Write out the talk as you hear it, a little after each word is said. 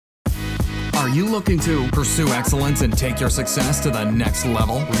Are you looking to pursue excellence and take your success to the next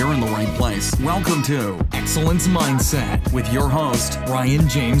level? You're in the right place. Welcome to Excellence Mindset with your host, Ryan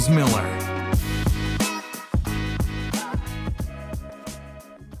James Miller.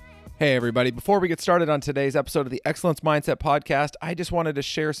 Hey everybody, before we get started on today's episode of the Excellence Mindset Podcast, I just wanted to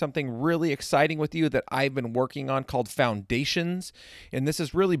share something really exciting with you that I've been working on called Foundations. And this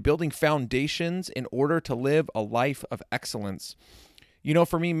is really building foundations in order to live a life of excellence. You know,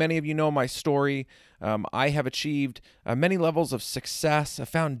 for me, many of you know my story. I have achieved many levels of success. I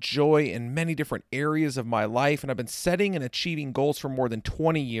found joy in many different areas of my life, and I've been setting and achieving goals for more than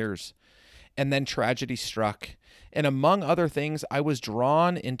 20 years. And then tragedy struck. And among other things, I was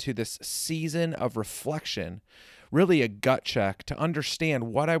drawn into this season of reflection, really a gut check to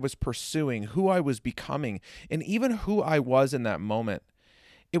understand what I was pursuing, who I was becoming, and even who I was in that moment.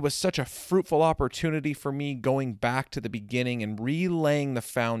 It was such a fruitful opportunity for me going back to the beginning and relaying the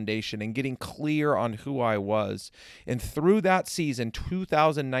foundation and getting clear on who I was. And through that season,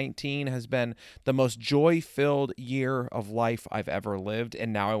 2019 has been the most joy-filled year of life I've ever lived,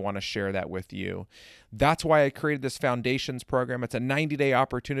 and now I want to share that with you. That's why I created this Foundations program. It's a 90-day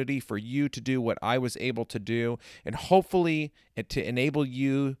opportunity for you to do what I was able to do, and hopefully to enable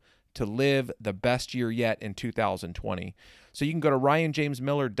you to live the best year yet in 2020. So you can go to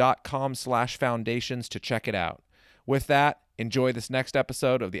ryanjamesmiller.com/foundations to check it out. With that, enjoy this next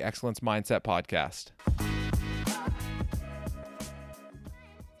episode of the Excellence Mindset Podcast.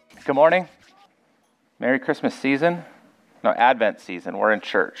 Good morning. Merry Christmas season. No, Advent season. We're in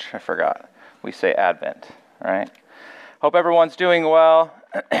church. I forgot. We say Advent, all right? Hope everyone's doing well.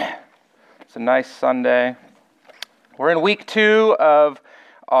 It's a nice Sunday. We're in week 2 of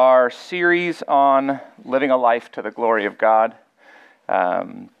our series on living a life to the glory of God.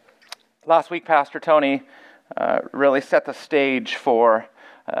 Last week, Pastor Tony really set the stage for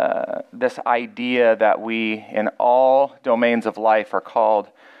this idea that we, in all domains of life, are called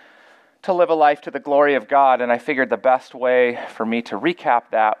to live a life to the glory of God. And I figured the best way for me to recap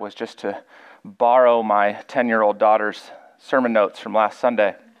that was just to borrow my 10-year-old daughter's sermon notes from last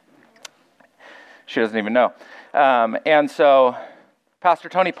Sunday. She doesn't even know. And so Pastor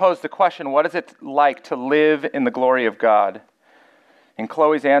Tony posed the question, what is it like to live in the glory of God? And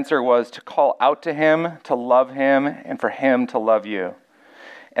Chloe's answer was to call out to Him, to love Him, and for Him to love you.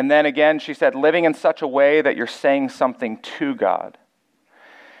 And then again, she said, living in such a way that you're saying something to God.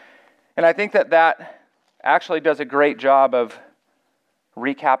 And I think that actually does a great job of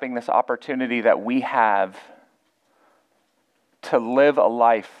recapping this opportunity that we have to live a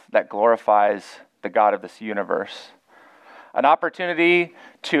life that glorifies the God of this universe. An opportunity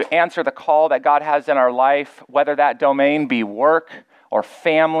to answer the call that God has in our life, whether that domain be work or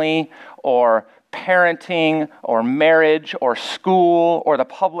family or parenting or marriage or school or the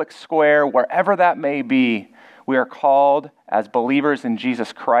public square, wherever that may be, we are called as believers in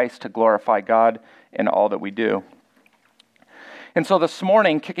Jesus Christ to glorify God in all that we do. And so this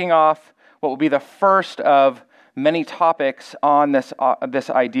morning, kicking off what will be the first of many topics on this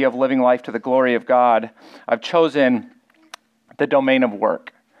idea of living life to the glory of God, I've chosen the domain of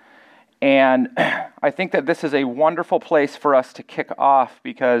work. And I think that this is a wonderful place for us to kick off,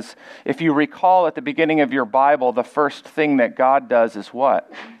 because if you recall at the beginning of your Bible, the first thing that God does is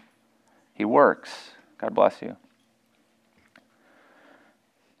what? He works. God bless you.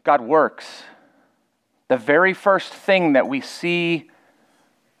 God works. The very first thing that we see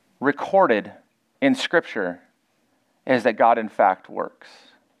recorded in Scripture is that God in fact works.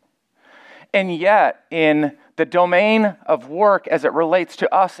 And yet, in the domain of work as it relates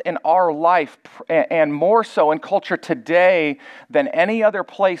to us in our life, and more so in culture today than any other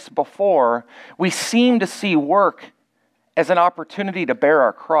place before, we seem to see work as an opportunity to bear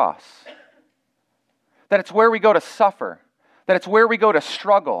our cross. That it's where we go to suffer, that it's where we go to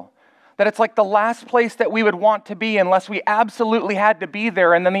struggle, that it's like the last place that we would want to be unless we absolutely had to be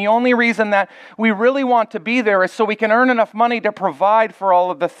there. And then the only reason that we really want to be there is so we can earn enough money to provide for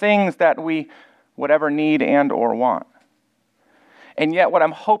all of the things that we would ever need and or want. And yet what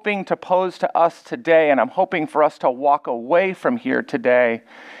I'm hoping to pose to us today, and I'm hoping for us to walk away from here today,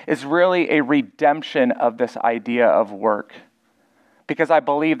 is really a redemption of this idea of work. Because I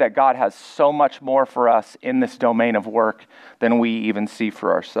believe that God has so much more for us in this domain of work than we even see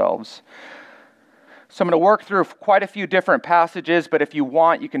for ourselves. So I'm going to work through quite a few different passages, but if you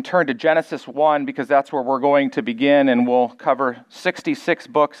want, you can turn to Genesis 1, because that's where we're going to begin, and we'll cover 66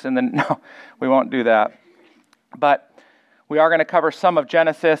 books, and then, no, we won't do that. But we are going to cover some of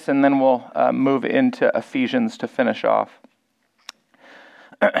Genesis, and then we'll move into Ephesians to finish off.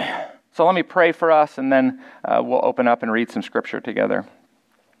 So let me pray for us, and then we'll open up and read some scripture together.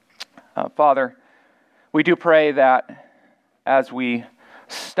 Father, we do pray that as we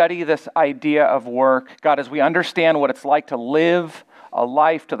study this idea of work, God, as we understand what it's like to live a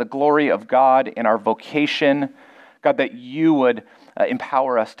life to the glory of God in our vocation, God, that you would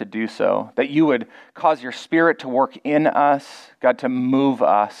empower us to do so, that you would cause your Spirit to work in us, God, to move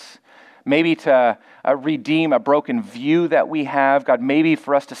us, maybe to redeem a broken view that we have, God, maybe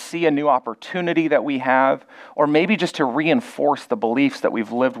for us to see a new opportunity that we have, or maybe just to reinforce the beliefs that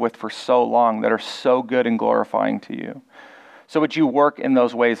we've lived with for so long that are so good and glorifying to you. So would you work in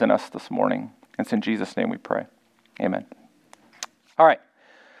those ways in us this morning? It's in Jesus' name we pray. Amen. All right.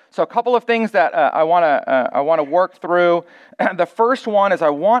 So a couple of things that I want to work through. The first one is I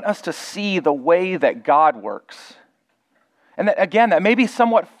want us to see the way that God works. And that, again, that may be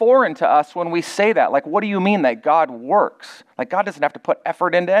somewhat foreign to us when we say that. Like, what do you mean that God works? Like, God doesn't have to put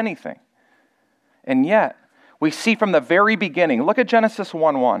effort into anything. And yet, we see from the very beginning, look at Genesis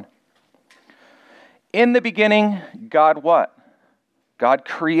 1:1. In the beginning, God what? God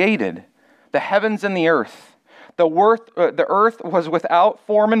created the heavens and the earth. The earth was without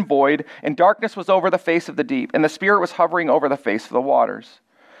form and void, and darkness was over the face of the deep, and the Spirit was hovering over the face of the waters.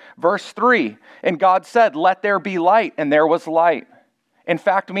 Verse 3, and God said, let there be light, and there was light. In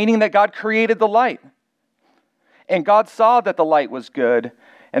fact, meaning that God created the light. And God saw that the light was good.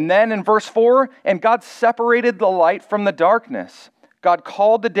 And then in verse 4, and God separated the light from the darkness. God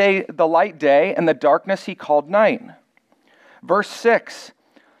called the light day, and the darkness he called night. Verse 6,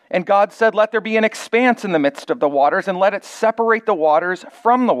 and God said, let there be an expanse in the midst of the waters, and let it separate the waters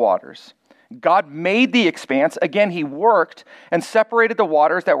from the waters. God made the expanse. Again, he worked and separated the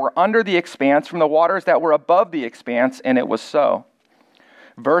waters that were under the expanse from the waters that were above the expanse, and it was so.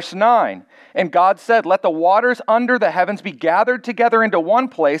 Verse 9, and God said, let the waters under the heavens be gathered together into one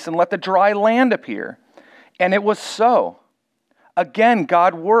place, and let the dry land appear. And it was so. Again,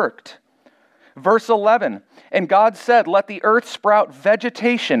 God worked. Verse 11, and God said, let the earth sprout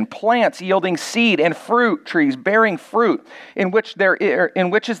vegetation, plants yielding seed, and fruit trees bearing fruit, in which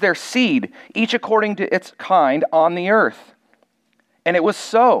is their seed, each according to its kind on the earth. And it was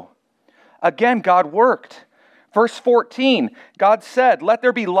so. Again, God worked. Verse 14, God said, let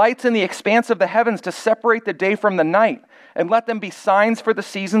there be lights in the expanse of the heavens to separate the day from the night, and let them be signs for the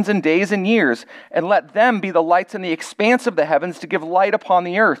seasons and days and years, and let them be the lights in the expanse of the heavens to give light upon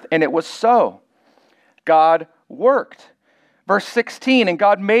the earth. And it was so. God worked. Verse 16, and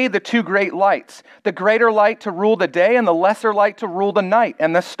God made the two great lights, the greater light to rule the day and the lesser light to rule the night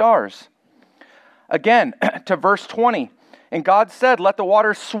and the stars. Again, to verse 20, and God said, let the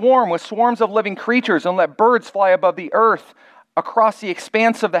waters swarm with swarms of living creatures, and let birds fly above the earth across the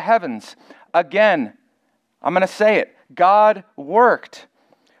expanse of the heavens. Again, I'm going to say it, God worked.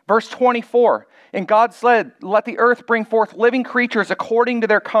 Verse 24, and God said, let the earth bring forth living creatures according to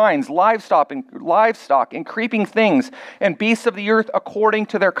their kinds, livestock and creeping things, and beasts of the earth according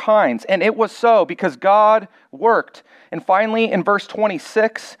to their kinds. And it was so, because God worked. And finally, in verse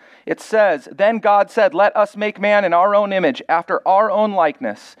 26, it says, then God said, let us make man in our own image, after our own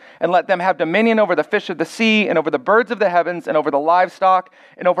likeness, and let them have dominion over the fish of the sea, and over the birds of the heavens, and over the livestock,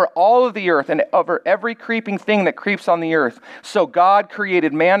 and over all of the earth, and over every creeping thing that creeps on the earth. So God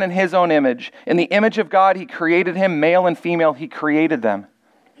created man in his own image. In the image of God, he created him, male and female, he created them.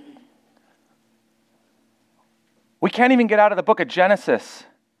 We can't even get out of the book of Genesis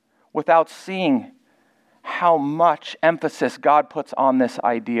without seeing how much emphasis God puts on this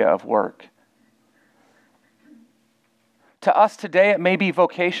idea of work. To us today, it may be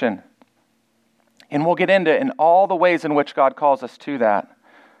vocation. And we'll get into in all the ways in which God calls us to that.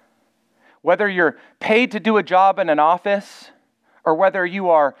 Whether you're paid to do a job in an office, or whether you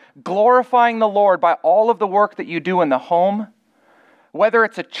are glorifying the Lord by all of the work that you do in the home, whether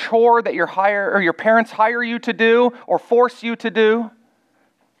it's a chore that your parents hire you to do or force you to do,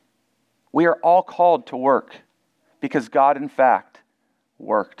 we are all called to work because God, in fact,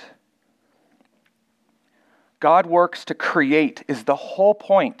 worked. God works to create is the whole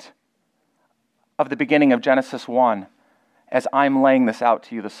point of the beginning of Genesis 1, as I'm laying this out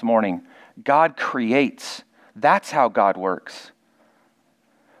to you this morning. God creates. That's how God works.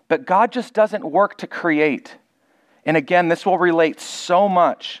 But God just doesn't work to create. And again, this will relate so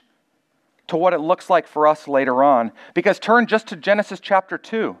much to what it looks like for us later on. Because turn just to Genesis chapter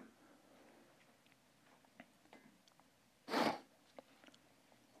 2.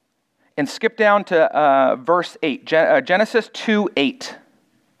 And skip down to verse 8, Genesis 2:8. It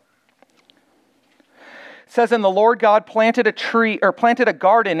says, and the Lord God planted a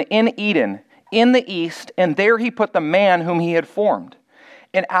garden in Eden, in the east, and there he put the man whom he had formed.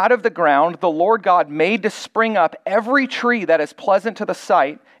 And out of the ground the Lord God made to spring up every tree that is pleasant to the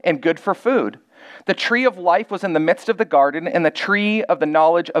sight and good for food. The tree of life was in the midst of the garden, and the tree of the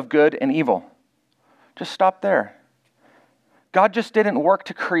knowledge of good and evil. Just stop there. God just didn't work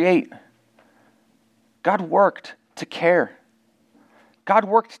to create. God worked to care. God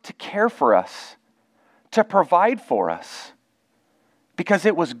worked to care for us, to provide for us, because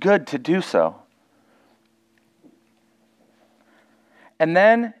it was good to do so. And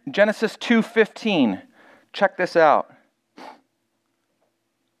then Genesis 2:15, check this out.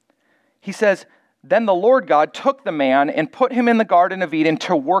 He says, "Then the Lord God took the man and put him in the Garden of Eden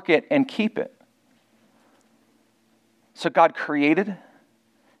to work it and keep it." So God created,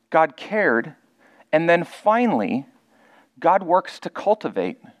 God cared, and then finally, God works to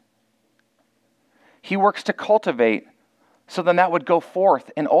cultivate. He works to cultivate so then that would go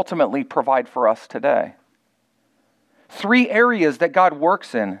forth and ultimately provide for us today. 3 areas that God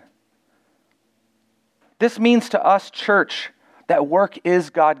works in. This means to us, church, that work is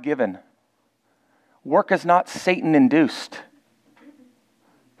God-given. Work is not Satan-induced.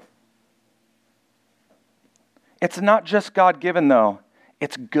 It's not just God-given, though.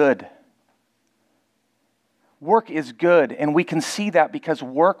 It's good. Work is good, and we can see that because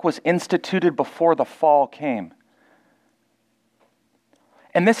work was instituted before the fall came.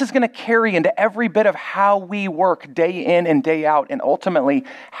 And this is going to carry into every bit of how we work day in and day out, and ultimately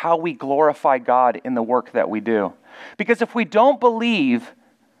how we glorify God in the work that we do. Because if we don't believe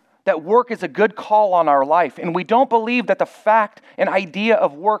that work is a good call on our life, and we don't believe that the fact and idea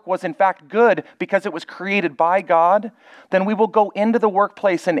of work was in fact good because it was created by God, then we will go into the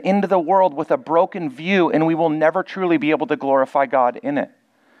workplace and into the world with a broken view, and we will never truly be able to glorify God in it.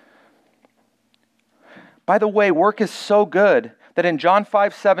 By the way, work is so good that in John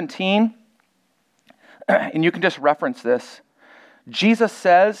 5:17, and you can just reference this, Jesus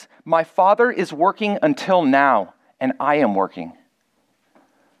says, "My Father is working until now, and I am working."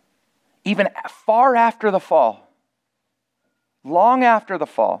 Even far after the fall, long after the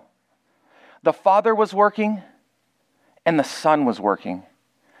fall, the Father was working and the Son was working.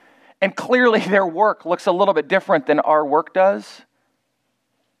 And clearly their work looks a little bit different than our work does.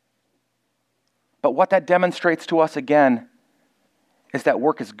 But what that demonstrates to us again is that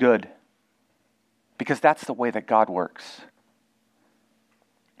work is good, because that's the way that God works.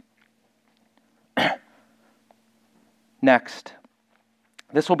 Next.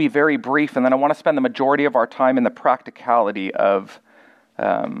 This will be very brief, and then I want to spend the majority of our time in the practicality of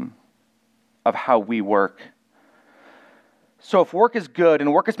how we work. So if work is good,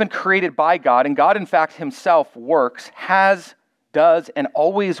 and work has been created by God, and God in fact himself works, has, does, and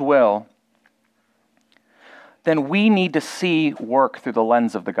always will, then we need to see work through the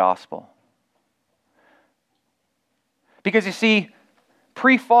lens of the gospel. Because you see,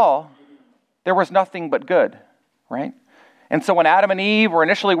 pre-fall, there was nothing but good, right? And so when Adam and Eve were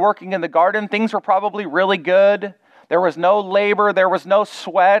initially working in the garden, things were probably really good. There was no labor, there was no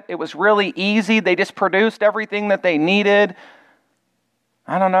sweat. It was really easy. They just produced everything that they needed.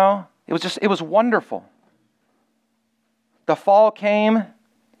 I don't know. It was wonderful. The fall came,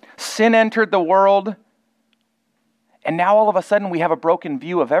 sin entered the world, and now all of a sudden we have a broken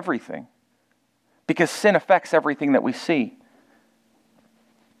view of everything, because sin affects everything that we see.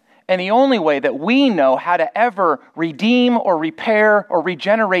 And the only way that we know how to ever redeem or repair or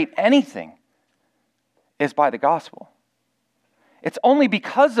regenerate anything is by the gospel. It's only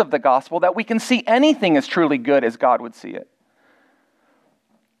because of the gospel that we can see anything as truly good as God would see it.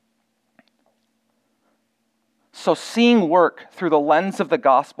 So seeing work through the lens of the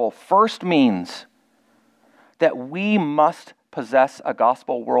gospel first means that we must possess a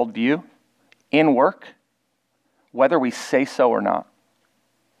gospel worldview in work, whether we say so or not.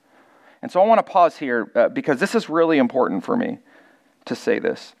 And so I want to pause here because this is really important for me to say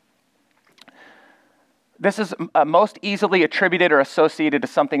this. This is most easily attributed or associated to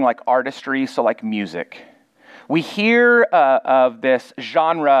something like artistry, so like music. We hear of this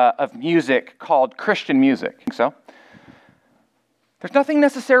genre of music called Christian music. So there's nothing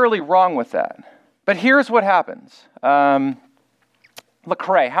necessarily wrong with that. But here's what happens.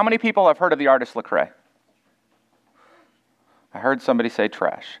 Lecrae. How many people have heard of the artist Lecrae? I heard somebody say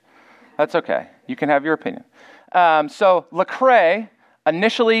trash. That's okay. You can have your opinion. So Lecrae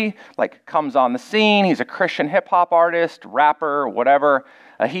initially comes on the scene. He's a Christian hip-hop artist, rapper, whatever.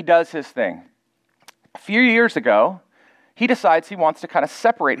 He does his thing. A few years ago, he decides he wants to kind of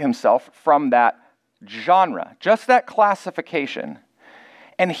separate himself from that genre, just that classification.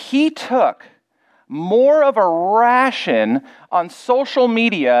 And he took more of a ration on social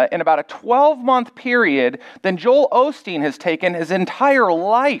media in about a 12-month period than Joel Osteen has taken his entire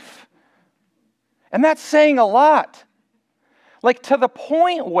life. And that's saying a lot. Like to the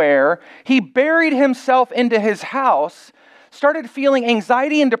point where he buried himself into his house, started feeling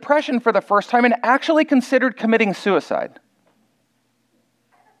anxiety and depression for the first time, and actually considered committing suicide.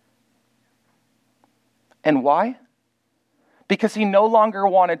 And why? Because he no longer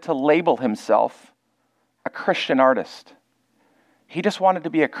wanted to label himself a Christian artist. He just wanted to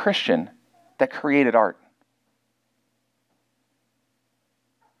be a Christian that created art.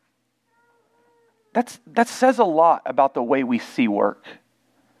 That says a lot about the way we see work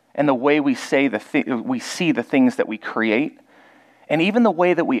and the way we see the things that we create, and even the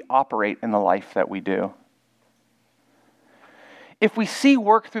way that we operate in the life that we do. If we see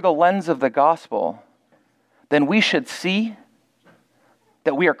work through the lens of the gospel, then we should see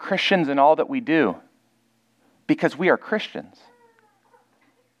that we are Christians in all that we do, because we are Christians.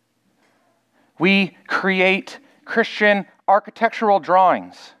 We create Christian architectural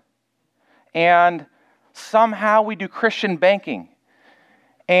drawings, and somehow we do Christian banking.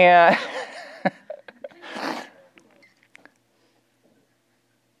 And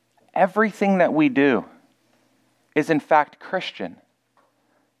everything that we do is in fact Christian,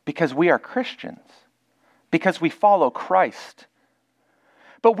 because we are Christians, because we follow Christ.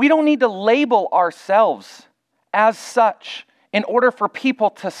 But we don't need to label ourselves as such in order for people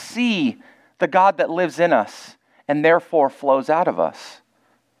to see the God that lives in us and therefore flows out of us.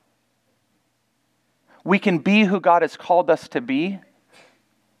 We can be who God has called us to be,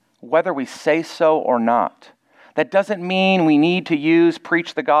 whether we say so or not. That doesn't mean we need to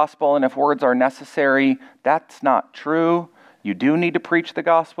preach the gospel, and if words are necessary, that's not true. You do need to preach the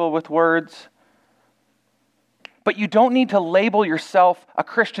gospel with words. But you don't need to label yourself a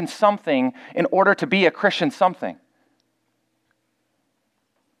Christian something in order to be a Christian something.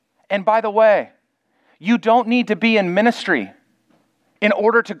 And by the way, you don't need to be in ministry in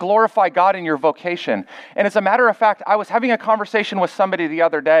order to glorify God in your vocation. And as a matter of fact, I was having a conversation with somebody the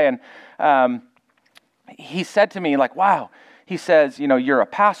other day, and he said to me, like, wow, he says, you're a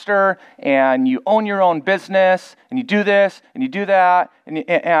pastor, and you own your own business, and you do this, and you do that,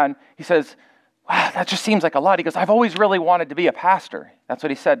 and he says, wow, that just seems like a lot. He goes, I've always really wanted to be a pastor. That's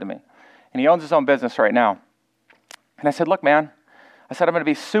what he said to me. And he owns his own business right now. And I said, look, man, I'm going to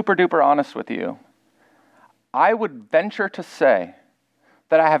be super duper honest with you. I would venture to say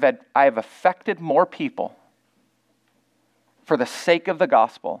that I have affected more people for the sake of the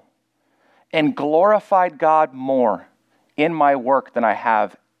gospel and glorified God more in my work than I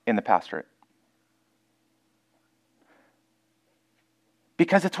have in the pastorate.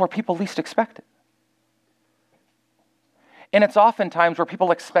 Because it's where people least expect it. And it's oftentimes where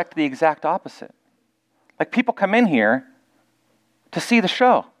people expect the exact opposite. Like, people come in here to see the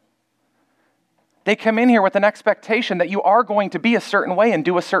show. They come in here with an expectation that you are going to be a certain way and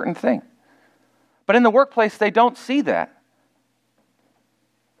do a certain thing. But in the workplace, they don't see that.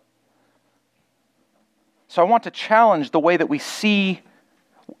 So I want to challenge the way that we see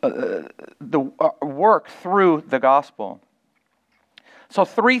the work through the gospel. So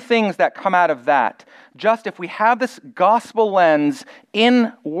 3 things that come out of that. Just if we have this gospel lens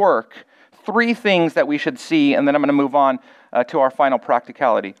in work, 3 things that we should see, and then I'm going to move on to our final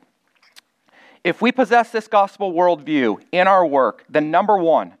practicality. If we possess this gospel worldview in our work, then number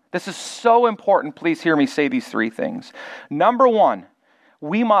 1, this is so important, please hear me say these 3 things. Number 1,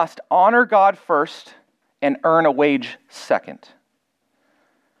 we must honor God first and earn a wage second.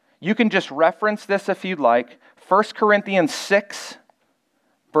 You can just reference this if you'd like. 1 Corinthians 6,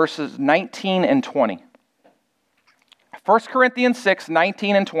 verses 19 and 20. 1 Corinthians 6,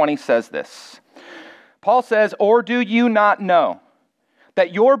 19 and 20 says this. Paul says, "Or do you not know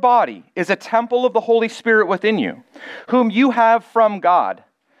that your body is a temple of the Holy Spirit within you, whom you have from God?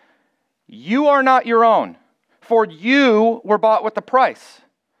 You are not your own, for you were bought with a price.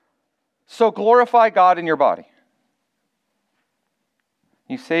 So glorify God in your body."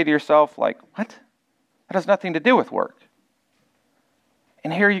 You say to yourself, like, what? That has nothing to do with work.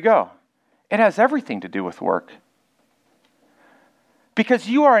 And here you go. It has everything to do with work. Because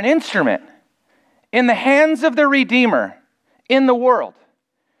you are an instrument in the hands of the Redeemer in the world.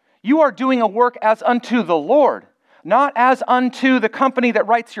 You are doing a work as unto the Lord, not as unto the company that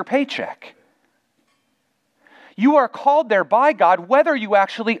writes your paycheck. You are called there by God, whether you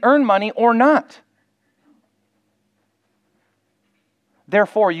actually earn money or not.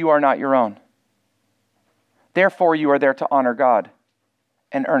 Therefore, you are not your own. Therefore, you are there to honor God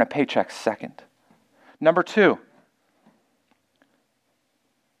and earn a paycheck second. Number 2,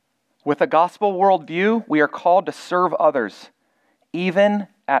 with a gospel worldview, we are called to serve others, even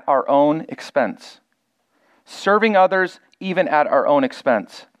at our own expense. Serving others, even at our own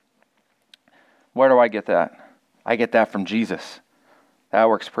expense. Where do I get that? I get that from Jesus. That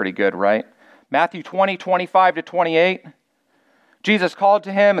works pretty good, right? Matthew 20:25-28. Jesus called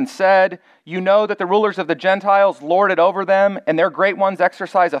to him and said, "You know that the rulers of the Gentiles lord it over them, and their great ones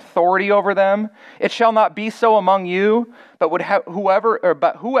exercise authority over them. It shall not be so among you, but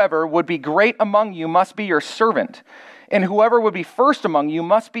whoever would be great among you must be your servant, and whoever would be first among you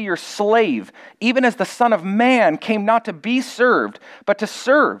must be your slave, even as the Son of Man came not to be served, but to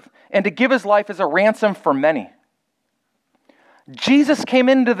serve, and to give his life as a ransom for many." Jesus came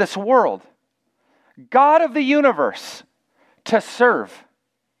into this world, God of the universe, to serve.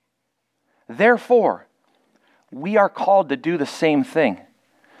 Therefore, we are called to do the same thing.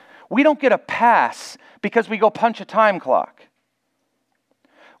 We don't get a pass because we go punch a time clock.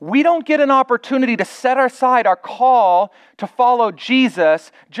 We don't get an opportunity to set aside our call to follow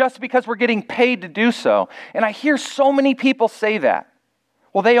Jesus just because we're getting paid to do so. And I hear so many people say that.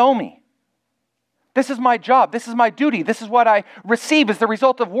 Well, they owe me. This is my job. This is my duty. This is what I receive as the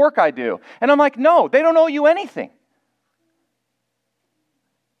result of work I do. And I'm like, no, they don't owe you anything.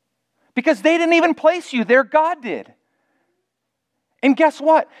 Because they didn't even place you there, God did. And guess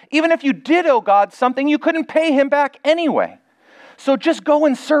what? Even if you did owe God something, you couldn't pay him back anyway. So just go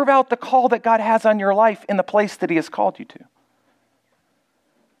and serve out the call that God has on your life in the place that he has called you to.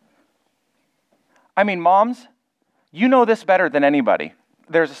 I mean, moms, you know this better than anybody.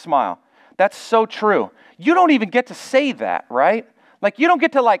 There's a smile. That's so true. You don't even get to say that, right? Like you don't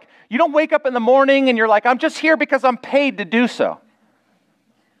get to you don't wake up in the morning and you're like, I'm just here because I'm paid to do so.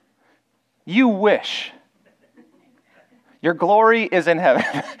 You wish. Your glory is in heaven.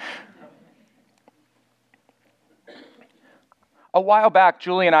 A while back,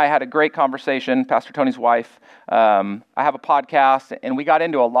 Julie and I had a great conversation, Pastor Tony's wife. I have a podcast, and we got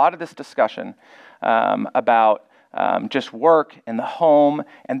into a lot of this discussion about just work and the home.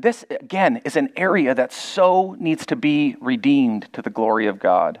 And this, again, is an area that so needs to be redeemed to the glory of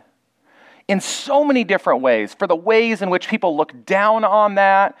God. In so many different ways, for the ways in which people look down on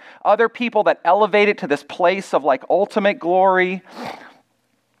that, other people that elevate it to this place of ultimate glory.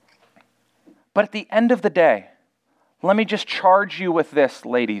 But at the end of the day, let me just charge you with this,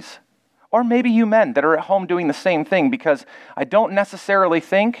 ladies, or maybe you men that are at home doing the same thing, because I don't necessarily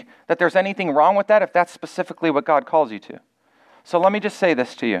think that there's anything wrong with that if that's specifically what God calls you to. So let me just say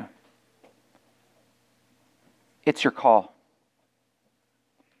this to you. It's your call.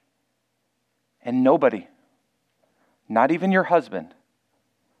 And nobody, not even your husband,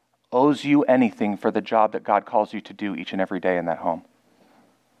 owes you anything for the job that God calls you to do each and every day in that home.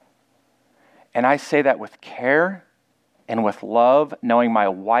 And I say that with care and with love, knowing my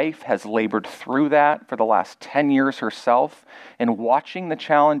wife has labored through that for the last 10 years herself, and watching the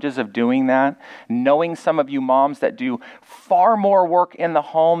challenges of doing that, knowing some of you moms that do far more work in the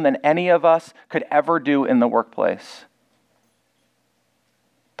home than any of us could ever do in the workplace.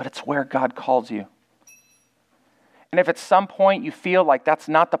 But it's where God calls you. And if at some point you feel like that's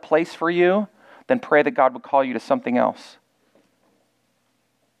not the place for you, then pray that God would call you to something else.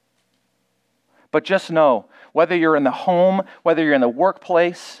 But just know, whether you're in the home, whether you're in the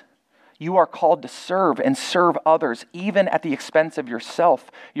workplace, you are called to serve and serve others, even at the expense of yourself,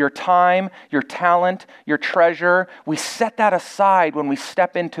 your time, your talent, your treasure. We set that aside when we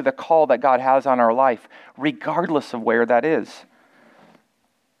step into the call that God has on our life, regardless of where that is.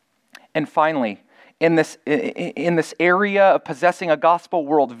 And finally, in this area of possessing a gospel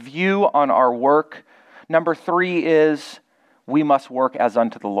worldview on our work, number 3 is we must work as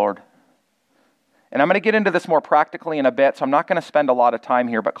unto the Lord. And I'm going to get into this more practically in a bit, so I'm not going to spend a lot of time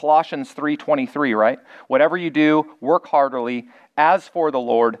here, but Colossians 3:23, right? Whatever you do, work heartily, as for the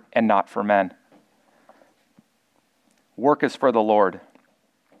Lord and not for men. Work is for the Lord.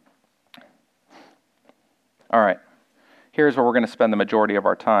 All right, here's where we're going to spend the majority of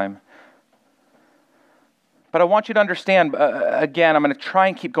our time. But I want you to understand, again, I'm going to try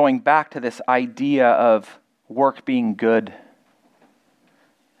and keep going back to this idea of work being good.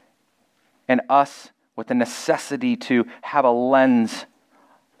 And us with the necessity to have a lens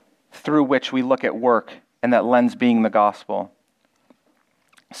through which we look at work, and that lens being the gospel.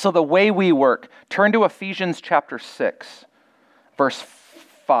 So the way we work, turn to Ephesians chapter 6, verse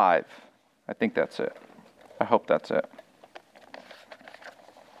 5. I think that's it. I hope that's it.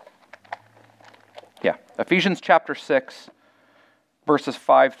 Yeah, Ephesians chapter 6, verses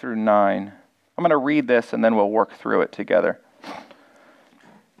 5 through 9. I'm going to read this and then we'll work through it together.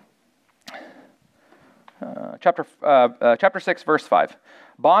 Chapter 6, verse 5.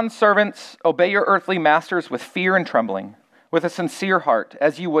 Bondservants, obey your earthly masters with fear and trembling, with a sincere heart,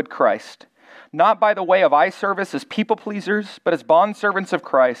 as you would Christ, not by the way of eye service as people pleasers, but as bondservants of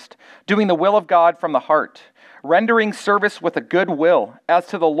Christ, doing the will of God from the heart. rendering service with a good will, as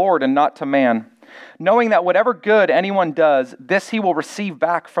to the Lord and not to man, knowing that whatever good anyone does, this he will receive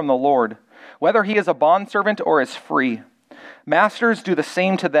back from the Lord, whether he is a bondservant or is free. Masters, do the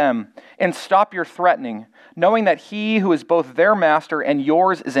same to them, and stop your threatening, knowing that he who is both their master and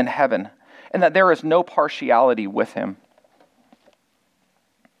yours is in heaven, and that there is no partiality with him.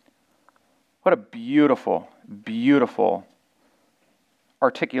 What a beautiful, beautiful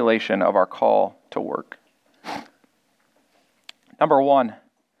articulation of our call to work. Number one,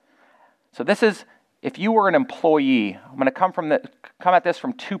 so this is, if you were an employee, I'm going to come at this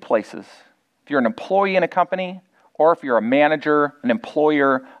from two places. If you're an employee in a company, or if you're a manager, an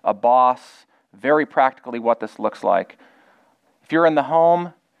employer, a boss, very practically what this looks like. If you're in the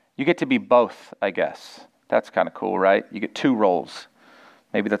home, you get to be both, I guess. That's kind of cool, right? You get two roles.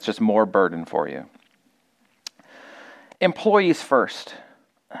 Maybe that's just more burden for you. Employees first.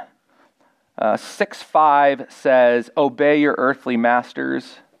 6:5 says, obey your earthly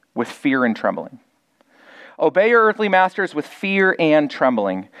masters with fear and trembling. Obey your earthly masters with fear and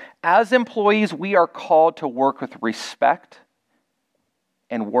trembling. As employees, we are called to work with respect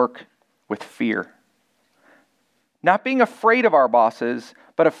and work with fear. Not being afraid of our bosses,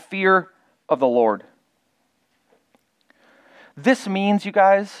 but a fear of the Lord. This means, you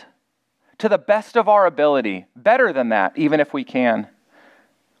guys, to the best of our ability, better than that, even if we can,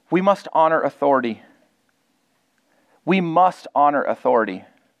 we must honor authority. We must honor authority.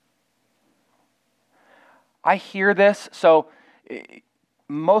 I hear this, so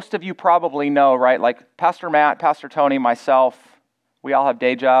most of you probably know, right? Like Pastor Matt, Pastor Tony, myself, we all have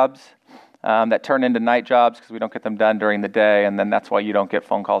day jobs that turn into night jobs because we don't get them done during the day, and then that's why you don't get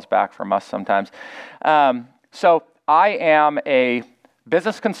phone calls back from us sometimes. So I am a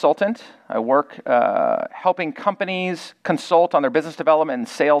business consultant. I work helping companies consult on their business development and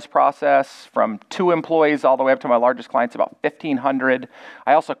sales process from 2 employees all the way up to my largest clients, about 1,500.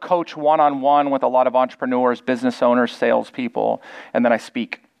 I also coach one-on-one with a lot of entrepreneurs, business owners, salespeople, and then I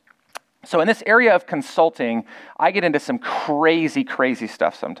speak. So in this area of consulting, I get into some crazy, crazy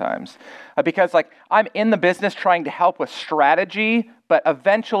stuff sometimes. Because I'm in the business trying to help with strategy, but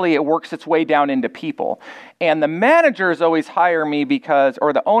eventually it works its way down into people. And the managers always hire me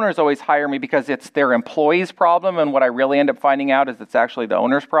or the owners always hire me because it's their employees' problem, and what I really end up finding out is it's actually the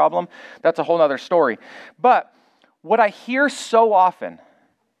owner's problem. That's a whole other story. But what I hear so often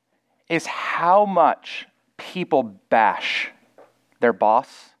is how much people bash their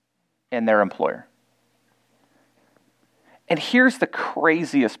boss and their employer. And here's the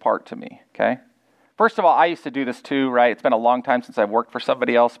craziest part to me, okay? First of all, I used to do this too, right? It's been a long time since I've worked for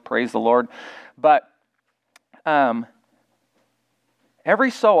somebody else, praise the Lord. But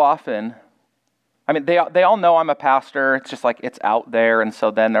every so often, they all know I'm a pastor. It's just like it's out there. And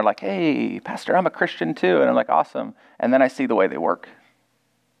so then they're like, hey, pastor, I'm a Christian too. And I'm like, awesome. And then I see the way they work.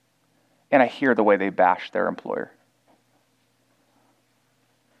 And I hear the way they bash their employer.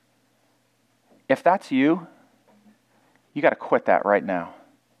 If that's you, you got to quit that right now.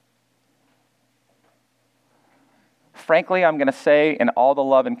 Frankly, I'm going to say, in all the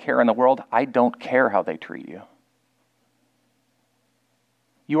love and care in the world, I don't care how they treat you.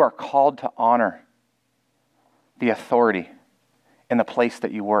 You are called to honor the authority in the place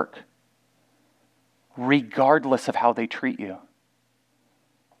that you work, regardless of how they treat you.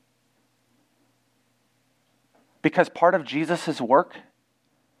 Because part of Jesus' work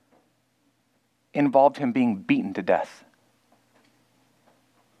involved him being beaten to death.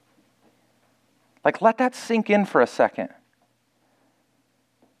 Let that sink in for a second.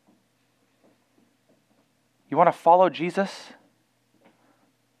 You want to follow Jesus?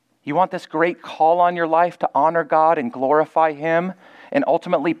 You want this great call on your life to honor God and glorify him and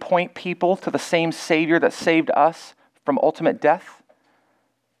ultimately point people to the same Savior that saved us from ultimate death?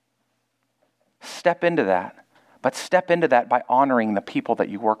 Step into that. But step into that by honoring the people that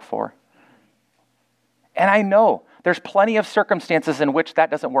you work for. And I know there's plenty of circumstances in which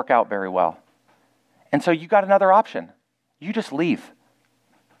that doesn't work out very well. And so you got another option. You just leave.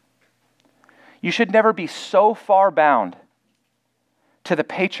 You should never be so far bound to the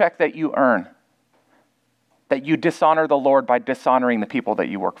paycheck that you earn that you dishonor the Lord by dishonoring the people that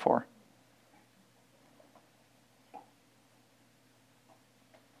you work for.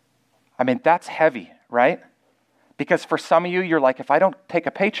 That's heavy, right? Because for some of you, you're like, if I don't take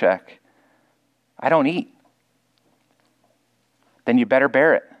a paycheck, I don't eat. Then you better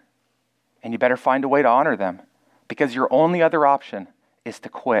bear it. And you better find a way to honor them. Because your only other option is to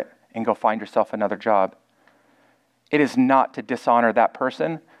quit and go find yourself another job. It is not to dishonor that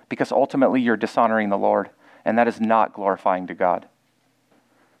person, because ultimately you're dishonoring the Lord. And that is not glorifying to God.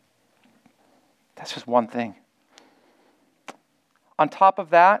 That's just one thing. On top of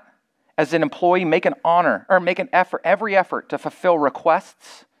that, as an employee, make every effort to fulfill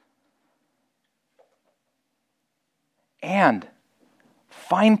requests and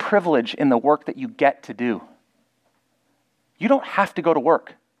find privilege in the work that you get to do. You don't have to go to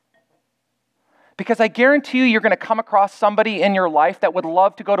work. Because I guarantee you, you're going to come across somebody in your life that would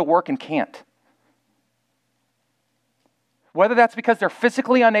love to go to work and can't. Whether that's because they're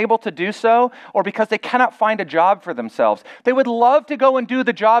physically unable to do so or because they cannot find a job for themselves. They would love to go and do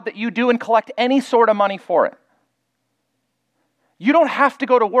the job that you do and collect any sort of money for it. You don't have to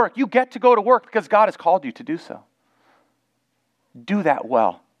go to work. You get to go to work because God has called you to do so. Do that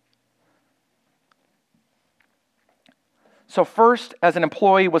well. So first, as an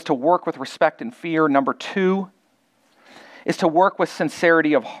employee, was to work with respect and fear. Number 2 is to work with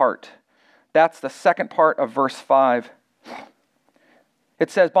sincerity of heart. That's the second part of verse 5. It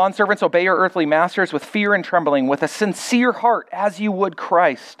says, "Bondservants, obey your earthly masters with fear and trembling, with a sincere heart, as you would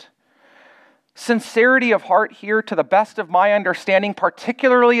Christ." Sincerity of heart here, to the best of my understanding,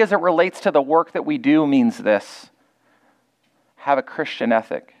 particularly as it relates to the work that we do, means this. Have a Christian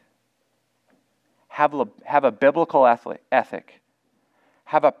ethic. Have a biblical ethic.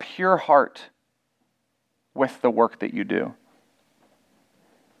 Have a pure heart with the work that you do.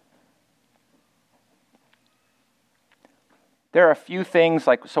 There are a few things,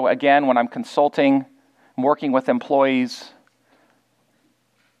 so again, when I'm consulting, I'm working with employees,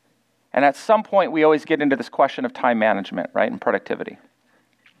 and at some point we always get into this question of time management, right, and productivity.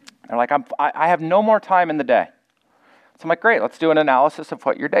 They're like, I have no more time in the day. So I'm like, great, let's do an analysis of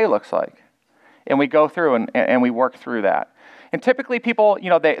what your day looks like. And we go through and we work through that. And typically people,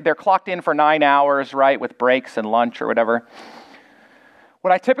 they're clocked in for 9 hours, right, with breaks and lunch or whatever.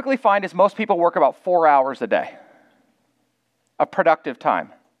 What I typically find is most people work about 4 hours a day of productive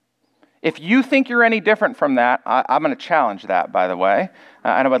time. If you think you're any different from that, I'm going to challenge that, by the way.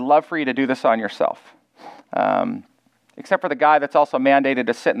 And I would love for you to do this on yourself. Except for the guy that's also mandated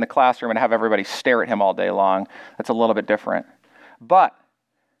to sit in the classroom and have everybody stare at him all day long. That's a little bit different. But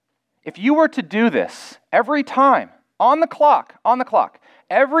if you were to do this every time, on the clock,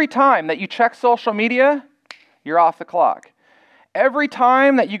 every time that you check social media, you're off the clock. Every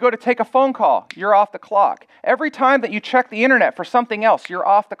time that you go to take a phone call, you're off the clock. Every time that you check the internet for something else, you're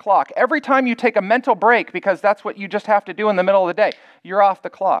off the clock. Every time you take a mental break because that's what you just have to do in the middle of the day, you're off the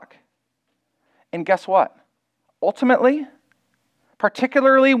clock. And guess what? Ultimately,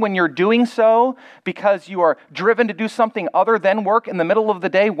 particularly when you're doing so because you are driven to do something other than work in the middle of the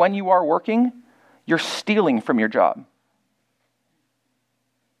day when you are working, you're stealing from your job.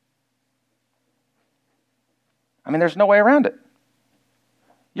 I mean, there's no way around it.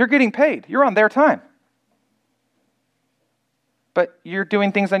 You're getting paid. You're on their time. But you're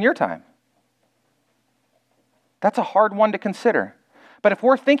doing things on your time. That's a hard one to consider. But if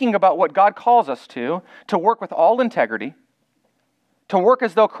we're thinking about what God calls us to work with all integrity, to work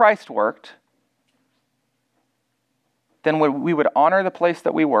as though Christ worked, then we would honor the place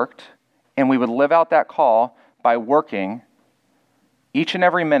that we worked, and we would live out that call by working each and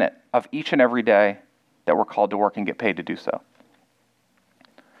every minute of each and every day that we're called to work and get paid to do so.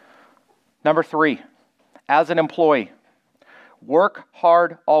 Number 3, as an employee, work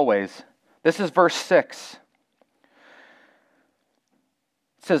hard always. This is verse 6.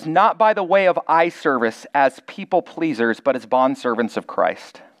 It says, not by the way of eye service as people pleasers, but as bondservants of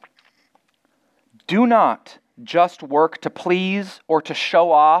Christ. Do not just work to please or to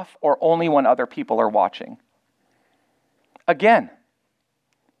show off or only when other people are watching. Again,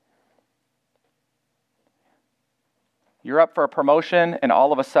 you're up for a promotion and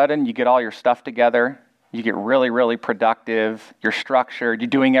all of a sudden you get all your stuff together. You get really, really productive. You're structured. You're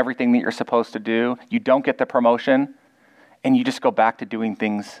doing everything that you're supposed to do. You don't get the promotion. And you just go back to doing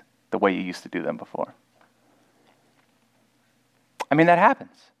things the way you used to do them before. I mean, that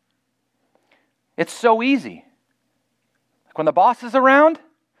happens. It's so easy. Like when the boss is around,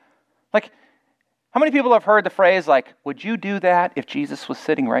 how many people have heard the phrase, would you do that if Jesus was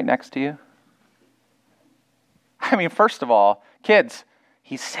sitting right next to you? I mean, first of all, kids,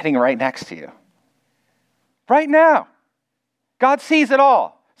 he's sitting right next to you. Right now. God sees it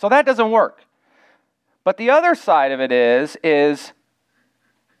all. So that doesn't work. But the other side of it is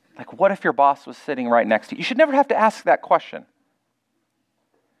what if your boss was sitting right next to you? You should never have to ask that question.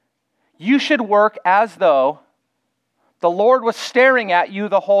 You should work as though the Lord was staring at you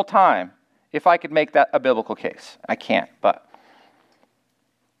the whole time, if I could make that a biblical case. I can't, but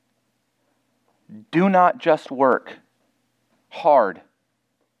do not just work hard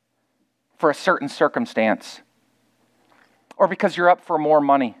for a certain circumstance, or because you're up for more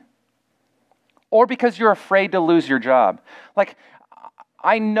money, or because you're afraid to lose your job.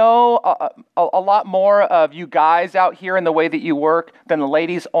 I know a lot more of you guys out here in the way that you work than the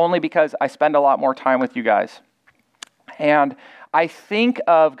ladies, only because I spend a lot more time with you guys. And I think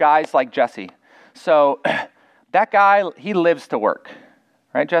of guys like Jesse. So that guy, he lives to work.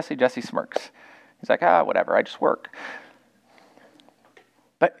 Right, Jesse? Jesse smirks. He's like, whatever, I just work.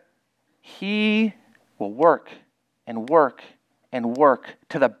 But he will work and work and work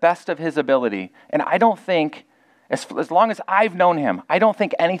to the best of his ability. And I don't think, as long as I've known him, I don't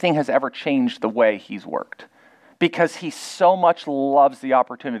think anything has ever changed the way he's worked, because he so much loves the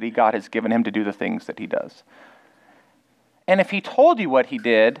opportunity God has given him to do the things that he does. And if he told you what he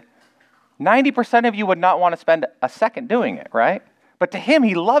did, 90% of you would not want to spend a second doing it, right? But to him,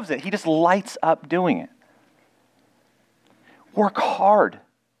 he loves it. He just lights up doing it. Work hard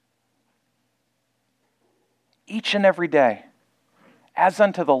each and every day, as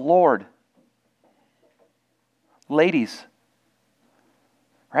unto the Lord. Ladies,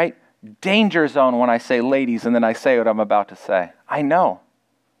 right? Danger zone when I say ladies and then I say what I'm about to say. I know,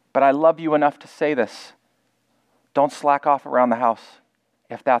 but I love you enough to say this. Don't slack off around the house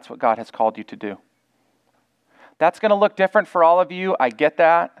if that's what God has called you to do. That's going to look different for all of you. I get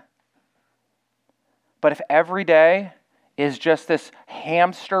that. But if every day is just this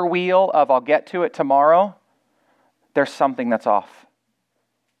hamster wheel of I'll get to it tomorrow, there's something that's off.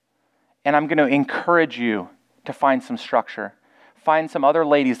 And I'm going to encourage you to find some structure. Find some other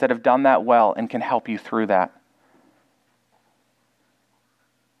ladies that have done that well and can help you through that.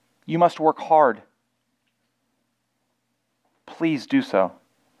 You must work hard. Please do so.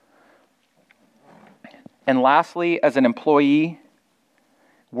 And lastly, as an employee,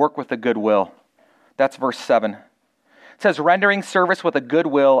 work with a good will. That's verse 7. It says, rendering service with a good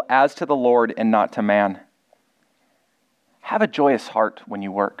will as to the Lord and not to man. Have a joyous heart when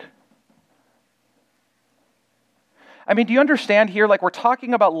you work. I mean, do you understand here? Like, we're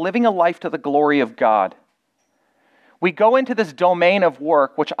talking about living a life to the glory of God. We go into this domain of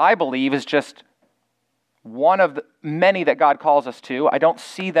work, which I believe is just one of the many that God calls us to. I don't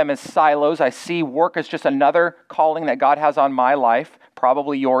see them as silos. I see work as just another calling that God has on my life,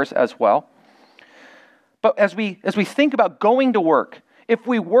 probably yours as well. But as we think about going to work, if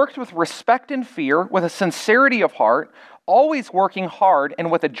we worked with respect and fear, with a sincerity of heart, always working hard and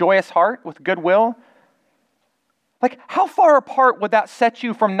with a joyous heart, with goodwill, like, how far apart would that set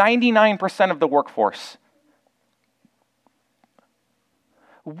you from 99% of the workforce?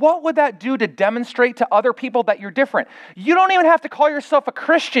 What would that do to demonstrate to other people that you're different? You don't even have to call yourself a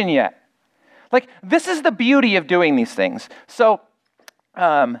Christian yet. Like, this is the beauty of doing these things. So,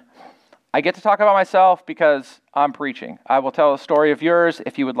 I get to talk about myself because I'm preaching. I will tell a story of yours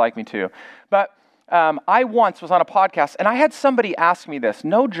if you would like me to. But I once was on a podcast, and I had somebody ask me this,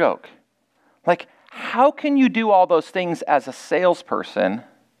 no joke. Like, how can you do all those things as a salesperson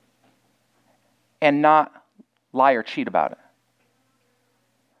and not lie or cheat about it?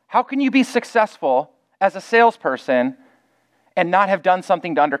 How can you be successful as a salesperson and not have done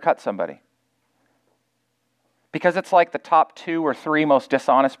something to undercut somebody? Because it's like the top 2 or 3 most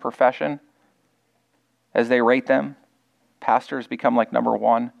dishonest profession as they rate them. Pastors become like number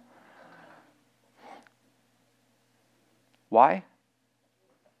 1. Why?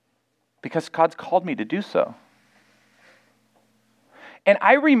 Because God's called me to do so. And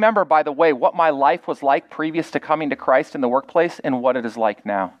I remember, by the way, what my life was like previous to coming to Christ in the workplace and what it is like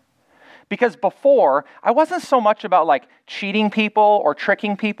now. Because before, I wasn't so much about like cheating people or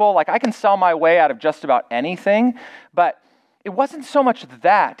tricking people. Like, I can sell my way out of just about anything, but it wasn't so much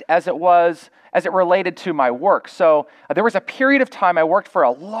that as it related to my work. So there was a period of time I worked for a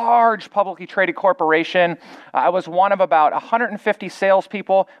large publicly traded corporation. I was one of about 150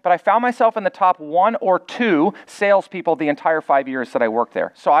 salespeople, but I found myself in the top 1 or 2 salespeople the entire 5 years that I worked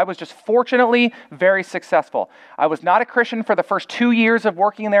there. So I was just fortunately very successful. I was not a Christian for the first 2 years of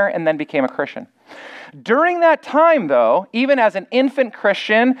working there and then became a Christian. During that time, though, even as an infant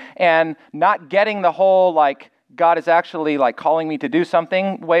Christian and not getting the whole like God is actually like calling me to do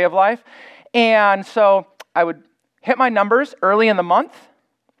something way of life. And so I would hit my numbers early in the month,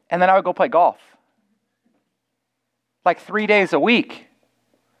 and then I would go play golf. Like 3 days a week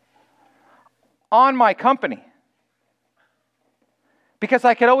on my company. Because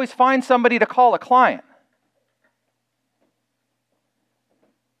I could always find somebody to call a client.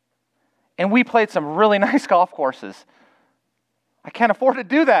 And we played some really nice golf courses. I can't afford to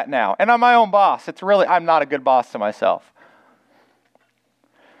do that now. And I'm my own boss. I'm not a good boss to myself.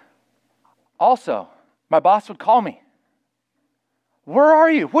 Also, my boss would call me. Where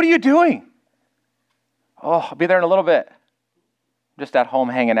are you? What are you doing? Oh, I'll be there in a little bit. I'm just at home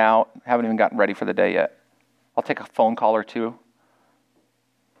hanging out. Haven't even gotten ready for the day yet. I'll take a phone call or 2.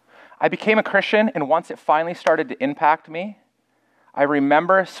 I became a Christian, and once it finally started to impact me, I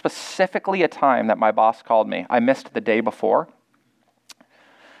remember specifically a time that my boss called me. I missed the day before,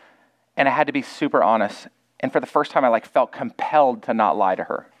 and I had to be super honest. And for the first time, I felt compelled to not lie to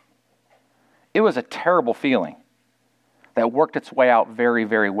her. It was a terrible feeling that worked its way out very,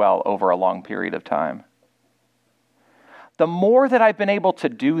 very well over a long period of time. The more that I've been able to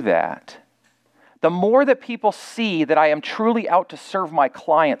do that, the more that people see that I am truly out to serve my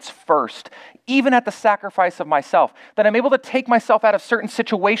clients first, even at the sacrifice of myself, that I'm able to take myself out of certain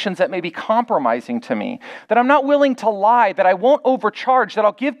situations that may be compromising to me, that I'm not willing to lie, that I won't overcharge, that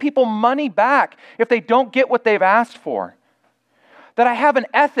I'll give people money back if they don't get what they've asked for, that I have an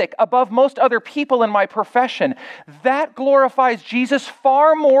ethic above most other people in my profession. That glorifies Jesus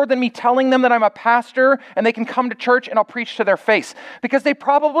far more than me telling them that I'm a pastor and they can come to church and I'll preach to their face, because they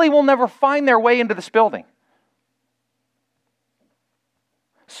probably will never find their way into this building.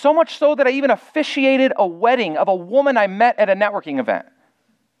 So much so that I even officiated a wedding of a woman I met at a networking event.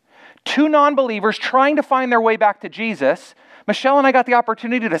 2 non-believers trying to find their way back to Jesus. Michelle and I got the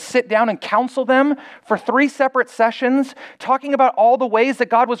opportunity to sit down and counsel them for 3 separate sessions, talking about all the ways that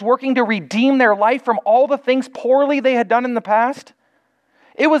God was working to redeem their life from all the things poorly they had done in the past.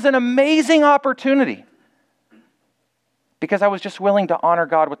 It was an amazing opportunity because I was just willing to honor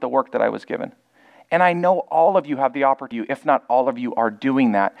God with the work that I was given. And I know all of you have the opportunity, if not all of you are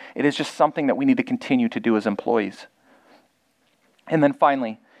doing that. It is just something that we need to continue to do as employees. And then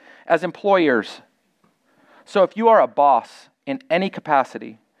finally, as employers, so if you are a boss in any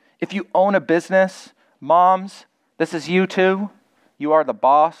capacity, if you own a business, moms, this is you too. You are the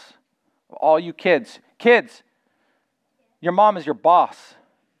boss. All you kids, your mom is your boss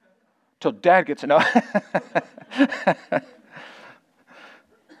till dad gets to know.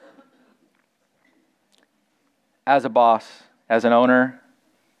 As a boss, as an owner,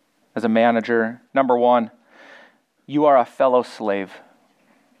 as a manager, number 1, you are a fellow slave.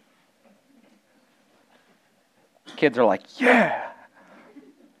 Kids are like, yeah.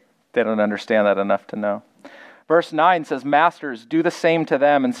 They don't understand that enough to know. Verse 9 says, Masters, do the same to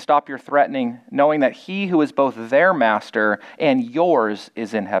them and stop your threatening, knowing that he who is both their master and yours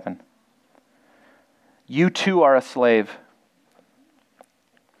is in heaven. You too are a slave.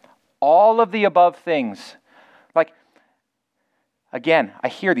 All of the above things. Again, I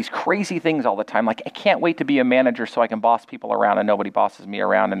hear these crazy things all the time. I can't wait to be a manager so I can boss people around and nobody bosses me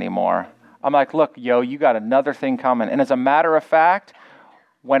around anymore. I'm like, look, you got another thing coming. And as a matter of fact,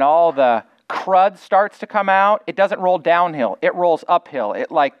 when all the crud starts to come out, it doesn't roll downhill. It rolls uphill. It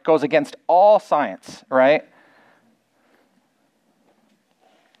goes against all science, right?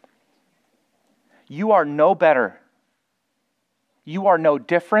 You are no better. You are no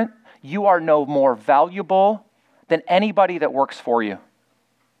different. You are no more valuable than anybody that works for you.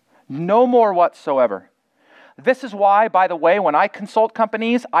 No more whatsoever. This is why, by the way, when I consult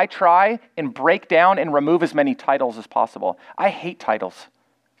companies, I try and break down and remove as many titles as possible. I hate titles.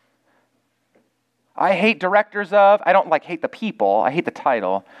 I hate directors of, I don't hate the people, I hate the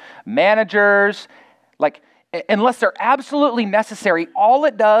title. Managers, unless they're absolutely necessary, all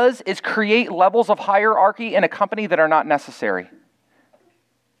it does is create levels of hierarchy in a company that are not necessary.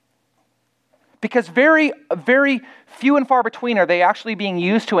 Because very, very few and far between are they actually being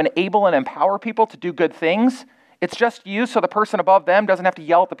used to enable and empower people to do good things. It's just used so the person above them doesn't have to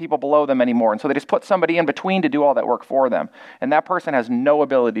yell at the people below them anymore. And so they just put somebody in between to do all that work for them. And that person has no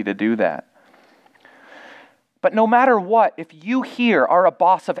ability to do that. But no matter what, if you here are a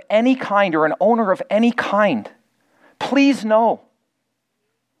boss of any kind or an owner of any kind, please know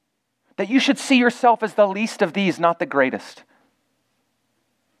that you should see yourself as the least of these, not the greatest.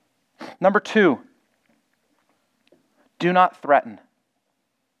 Number 2, do not threaten.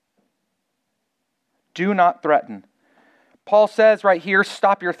 Do not threaten. Paul says right here,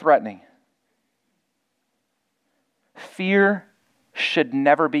 stop your threatening. Fear should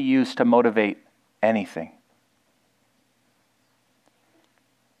never be used to motivate anything.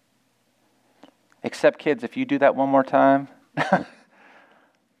 Except kids, if you do that one more time. But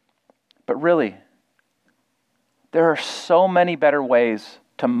really, there are so many better ways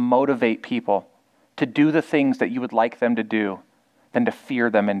to motivate people to do the things that you would like them to do than to fear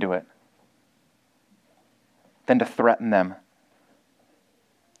them into it, than to threaten them.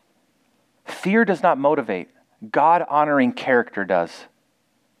 Fear does not motivate. God-honoring character does.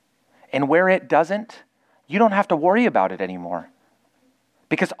 And where it doesn't, you don't have to worry about it anymore.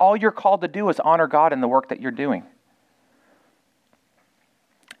 Because all you're called to do is honor God in the work that you're doing.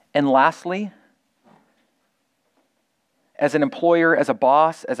 And lastly, as an employer, as a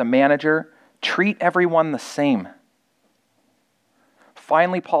boss, as a manager, treat everyone the same.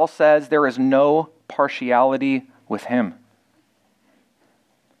 Finally, Paul says there is no partiality with him.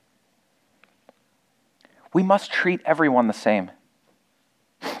 We must treat everyone the same.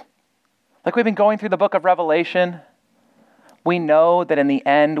 Like we've been going through the book of Revelation, we know that in the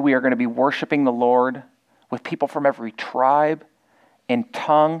end we are going to be worshiping the Lord with people from every tribe and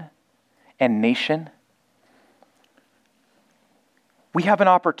tongue and nation. We have an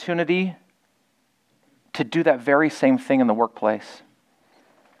opportunity to do that very same thing in the workplace.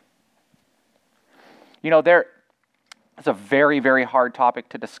 You know, it's a very, very hard topic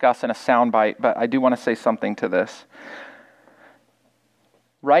to discuss in a soundbite, but I do want to say something to this.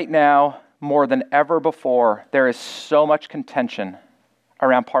 Right now, more than ever before, there is so much contention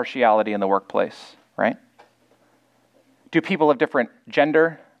around partiality in the workplace, right? Do people of different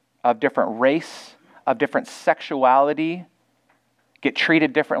gender, of different race, of different sexuality get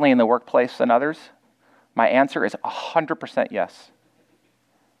treated differently in the workplace than others? My answer is 100% yes.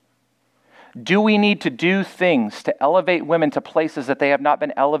 Do we need to do things to elevate women to places that they have not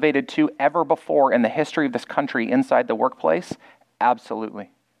been elevated to ever before in the history of this country inside the workplace?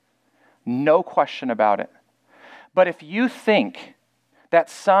 Absolutely. No question about it. But if you think that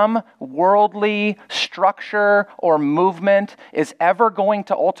some worldly structure or movement is ever going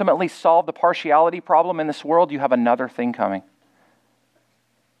to ultimately solve the partiality problem in this world, you have another thing coming.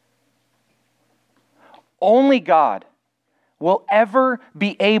 Only God will ever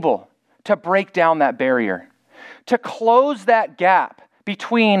be able to break down that barrier, to close that gap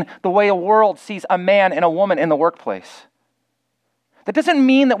between the way a world sees a man and a woman in the workplace. That doesn't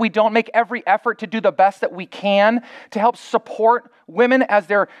mean that we don't make every effort to do the best that we can to help support women as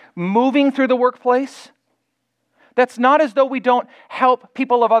they're moving through the workplace. That's not as though we don't help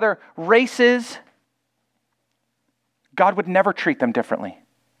people of other races. God would never treat them differently.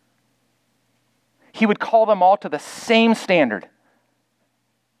 He would call them all to the same standard.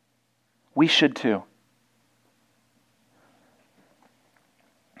 We should too.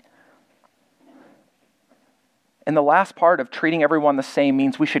 And the last part of treating everyone the same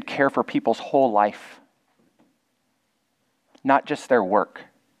means we should care for people's whole life, not just their work.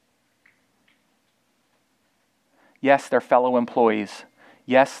 Yes, they're fellow employees.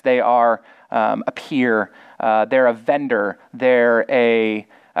 Yes, they are a peer. They're a vendor. They're a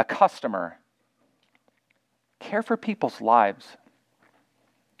customer. Care for people's lives.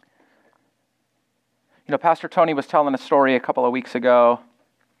 You know, Pastor Tony was telling a story a couple of weeks ago.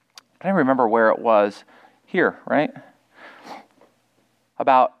 I don't remember where it was. Here, right?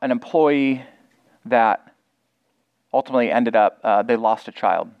 About an employee that ultimately ended up, they lost a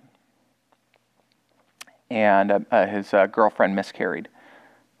child. And his girlfriend miscarried.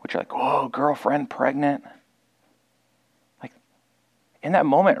 Which you're like, whoa, girlfriend pregnant? Like, in that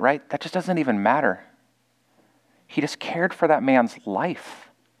moment, right? That just doesn't even matter. He just cared for that man's life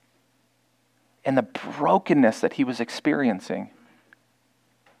and the brokenness that he was experiencing,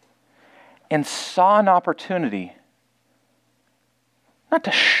 and saw an opportunity not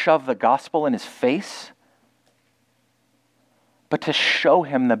to shove the gospel in his face, but to show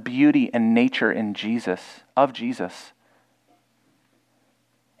him the beauty and nature in Jesus, of Jesus,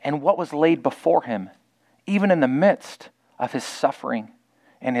 and what was laid before him, even in the midst of his suffering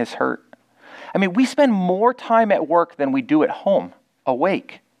and his hurt. I mean, we spend more time at work than we do at home,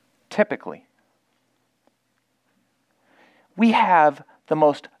 awake, typically. We have the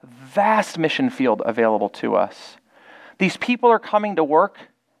most vast mission field available to us. These people are coming to work.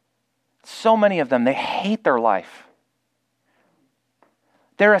 So many of them, they hate their life.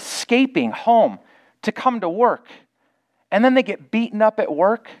 They're escaping home to come to work. And then they get beaten up at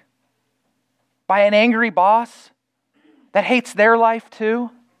work by an angry boss that hates their life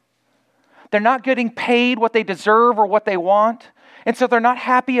too. They're not getting paid what they deserve or what they want. And so they're not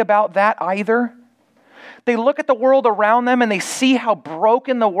happy about that either. They look at the world around them and they see how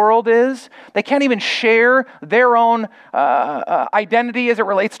broken the world is. They can't even share their own identity as it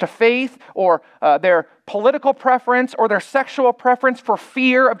relates to faith or their political preference or their sexual preference for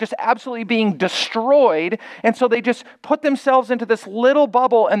fear of just absolutely being destroyed. And so they just put themselves into this little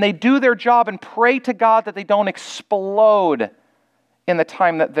bubble and they do their job and pray to God that they don't explode in the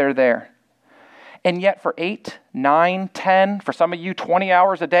time that they're there. And yet for 8, 9, 10, for some of you 20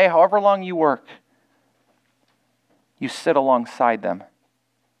 hours a day, however long you work, you sit alongside them.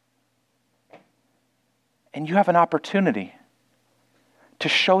 And you have an opportunity to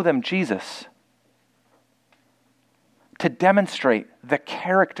show them Jesus, to demonstrate the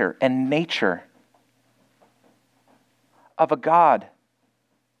character and nature of a God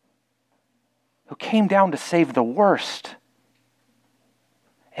who came down to save the worst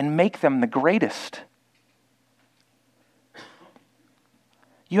and make them the greatest.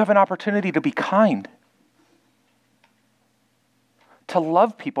 You have an opportunity to be kind, to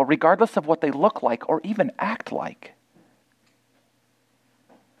love people regardless of what they look like or even act like.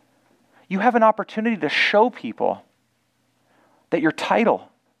 You have an opportunity to show people that your title,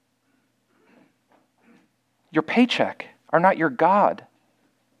 your paycheck are not your God.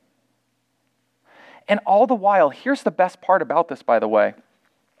 And all the while, here's the best part about this, by the way.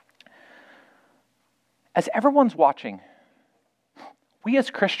 As everyone's watching, we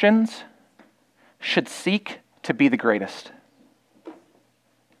as Christians should seek to be the greatest.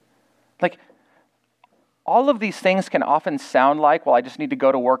 Like, all of these things can often sound like, well, I just need to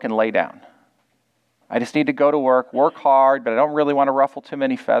go to work and lay down. I just need to go to work hard, but I don't really want to ruffle too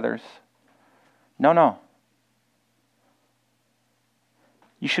many feathers. No.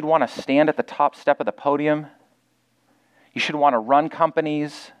 You should want to stand at the top step of the podium. You should want to run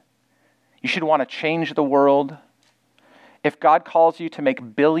companies. You should want to change the world. If God calls you to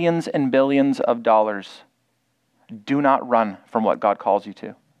make billions and billions of dollars, do not run from what God calls you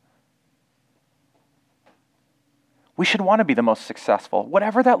to. We should want to be the most successful,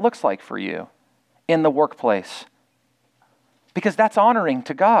 whatever that looks like for you in the workplace, because that's honoring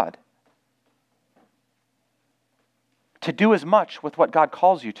to God. To do as much with what God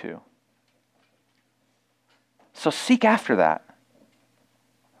calls you to. So seek after that.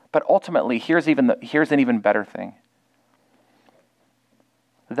 But ultimately, here's an even better thing.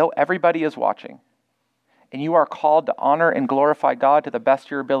 Though everybody is watching, and you are called to honor and glorify God to the best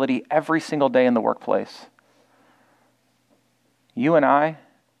of your ability every single day in the workplace, you and I,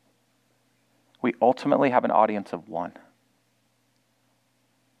 we ultimately have an audience of one.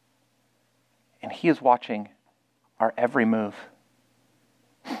 And He is watching our every move.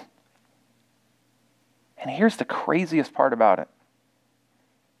 And here's the craziest part about it.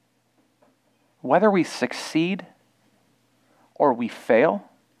 Whether we succeed or we fail,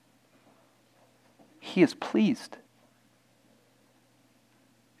 He is pleased.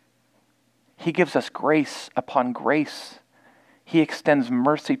 He gives us grace upon grace. He extends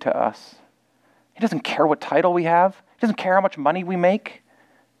mercy to us. He doesn't care what title we have. He doesn't care how much money we make.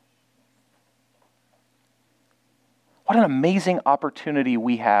 What an amazing opportunity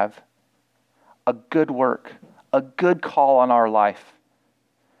we have. A good work, a good call on our life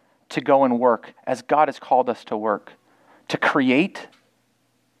to go and work as God has called us to work, to create,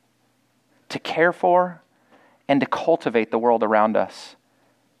 to care for, and to cultivate the world around us.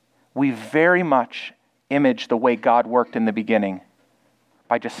 We very much image the way God worked in the beginning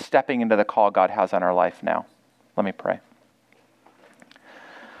by just stepping into the call God has on our life now. Let me pray.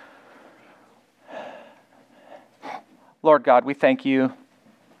 Lord God, we thank you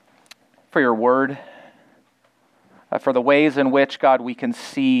for your word, for the ways in which, God, we can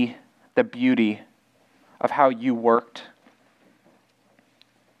see the beauty of how you worked.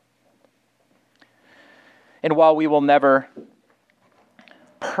 And while we will never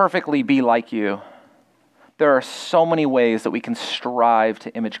perfectly be like you, there are so many ways that we can strive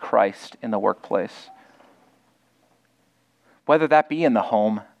to image Christ in the workplace. Whether that be in the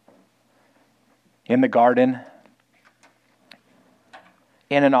home, in the garden,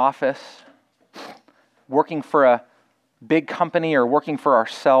 in an office, working for a big company or working for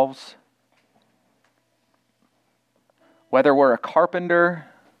ourselves. Whether we're a carpenter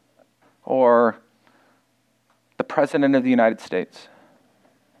or the President of the United States.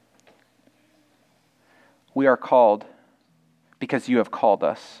 We are called because you have called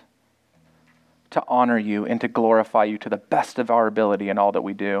us to honor you and to glorify you to the best of our ability in all that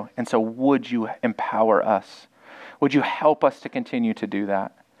we do. And so would you empower us? Would you help us to continue to do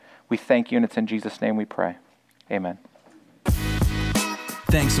that? We thank you, and it's in Jesus' name we pray. Amen.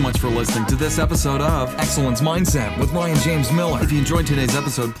 Thanks so much for listening to this episode of Excellence Mindset with Ryan James Miller. If you enjoyed today's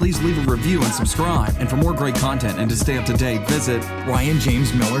episode, please leave a review and subscribe. And for more great content and to stay up to date, visit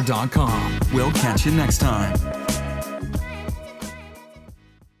RyanJamesMiller.com. We'll catch you next time.